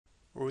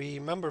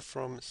Remember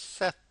from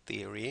set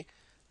theory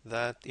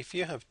that if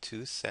you have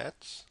two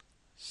sets,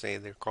 say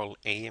they're called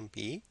A and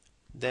B,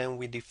 then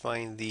we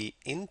define the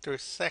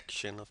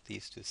intersection of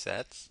these two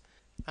sets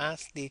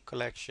as the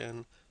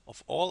collection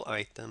of all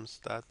items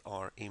that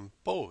are in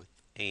both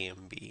A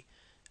and B,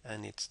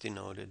 and it's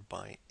denoted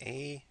by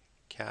A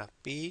cap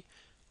B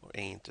or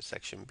A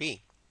intersection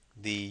B.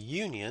 The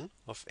union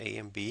of A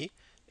and B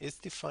is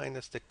defined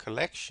as the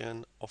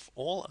collection of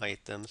all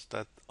items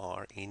that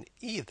are in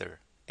either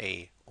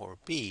A or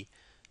B,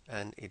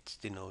 and it's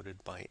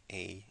denoted by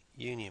A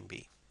union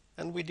B.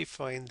 And we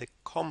define the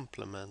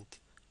complement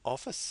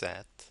of a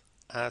set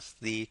as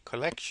the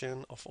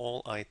collection of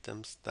all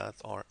items that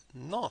are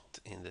not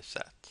in the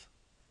set.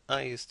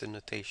 I use the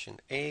notation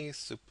A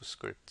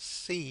superscript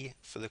C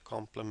for the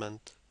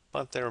complement,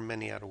 but there are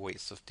many other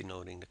ways of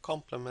denoting the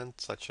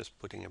complement, such as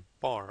putting a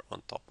bar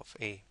on top of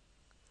A.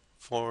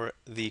 For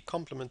the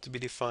complement to be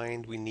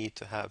defined, we need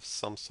to have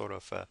some sort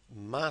of a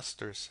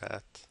master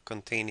set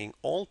containing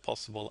all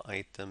possible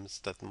items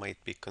that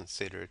might be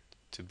considered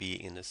to be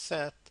in a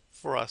set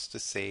for us to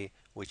say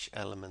which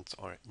elements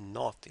are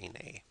not in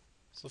A.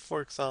 So for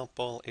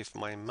example, if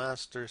my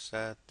master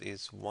set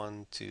is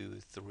 1,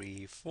 2,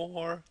 3,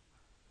 4,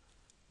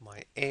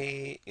 my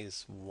A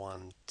is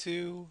 1,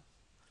 2,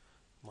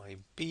 my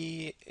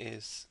B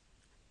is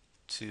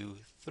 2,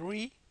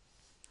 3,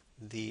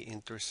 the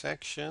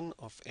intersection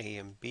of A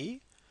and B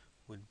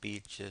would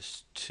be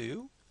just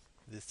 2.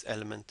 This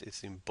element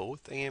is in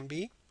both A and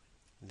B.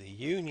 The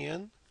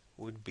union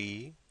would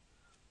be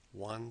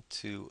 1,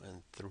 2,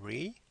 and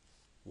 3.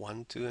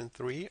 1, 2, and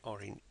 3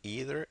 are in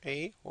either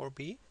A or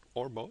B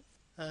or both.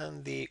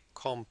 And the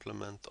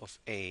complement of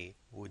A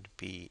would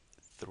be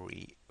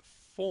 3,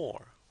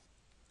 4.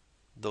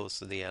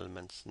 Those are the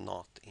elements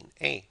not in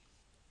A.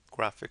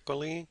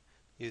 Graphically,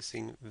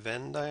 using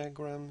Venn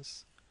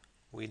diagrams,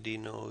 we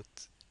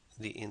denote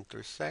the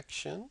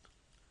intersection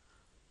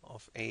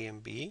of A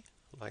and B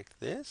like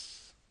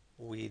this.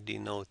 We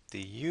denote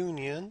the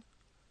union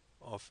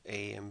of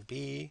A and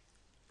B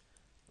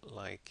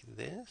like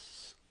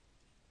this.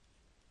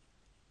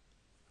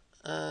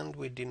 And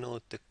we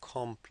denote the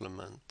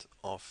complement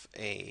of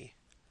A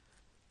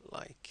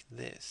like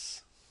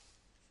this.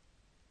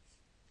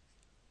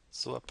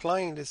 So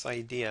applying this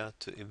idea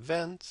to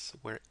events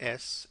where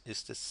S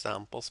is the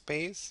sample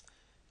space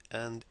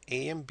and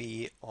A and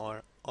B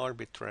are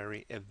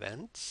arbitrary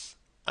events,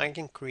 I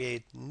can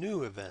create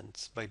new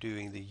events by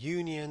doing the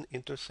union,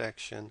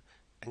 intersection,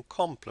 and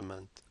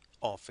complement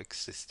of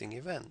existing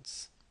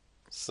events.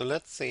 So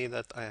let's say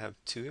that I have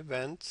two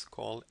events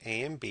called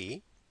A and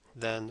B.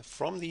 Then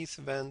from these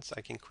events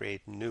I can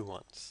create new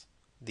ones.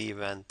 The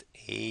event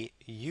A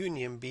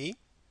union B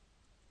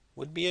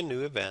would be a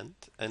new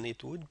event, and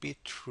it would be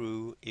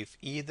true if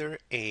either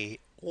A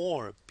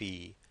or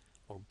B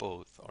or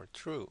both are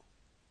true.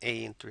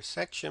 A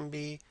intersection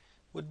B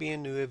would be a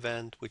new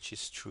event which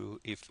is true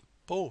if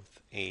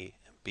both A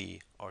and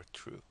B are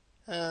true.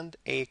 And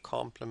A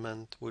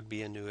complement would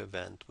be a new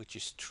event which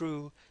is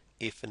true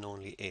if and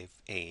only if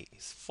A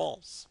is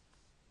false.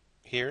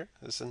 Here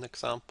is an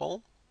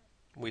example.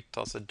 We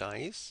toss a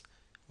dice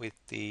with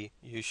the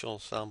usual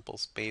sample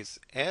space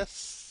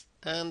S,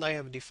 and I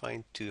have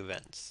defined two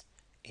events,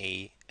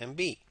 A and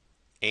B.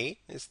 A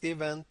is the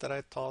event that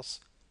I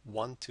toss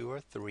 1, 2, or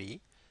 3.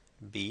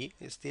 B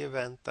is the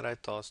event that I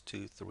toss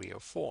 2, 3, or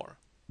 4.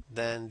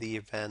 Then the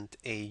event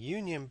A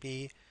union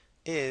B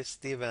is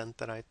the event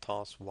that I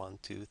toss 1,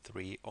 2,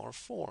 3, or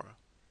 4.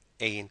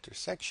 A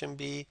intersection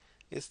B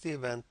is the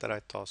event that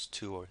I toss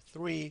 2 or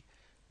 3,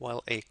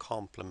 while A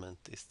complement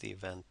is the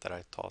event that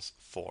I toss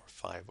 4,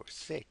 5, or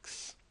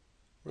 6.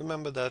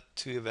 Remember that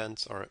two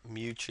events are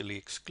mutually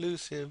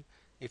exclusive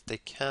if they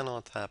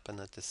cannot happen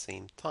at the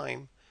same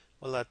time.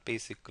 Well, that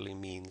basically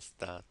means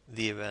that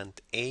the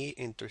event A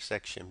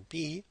intersection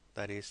B,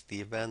 that is the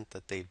event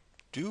that they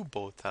do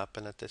both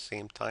happen at the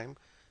same time,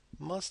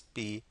 must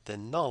be the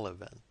null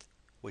event,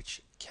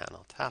 which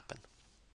cannot happen.